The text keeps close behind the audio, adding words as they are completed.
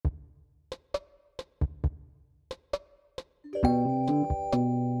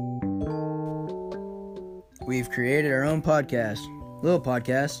We've created our own podcast, little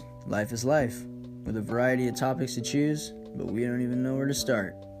podcast, Life is Life, with a variety of topics to choose, but we don't even know where to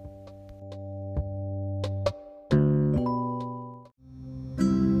start.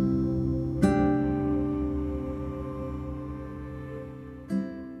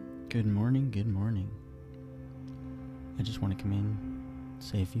 Good morning. I just want to come in,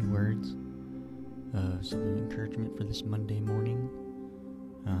 say a few words, some encouragement for this Monday morning.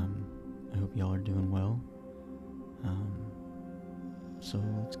 I hope y'all are doing well. So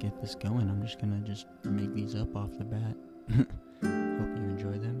let's get this going. I'm just gonna make these up off the bat. Hope you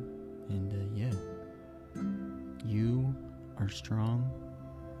enjoy them. And you are strong,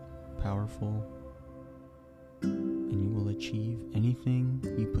 powerful, and you will achieve anything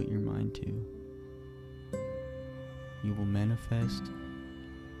you put your mind to. You will manifest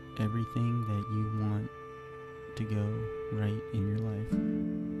everything that you want to go right in your life.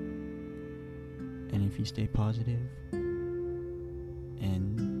 And if you stay positive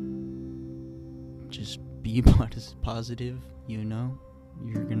and just be positive, you're gonna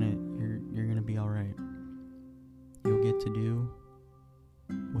be all right. You'll get to do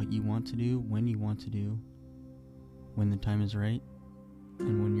what you want to do when you want to do, when the time is right,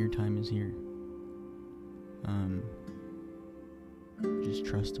 and when your time is here. Just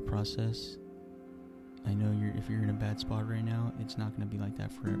trust the process. I know if you're in a bad spot right now, it's not going to be like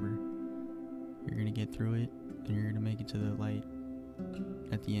that forever. You're going to get through it, and you're going to make it to the light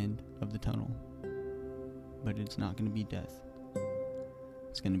at the end of the tunnel. But it's not going to be death.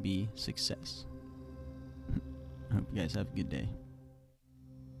 It's going to be success. I hope you guys have a good day.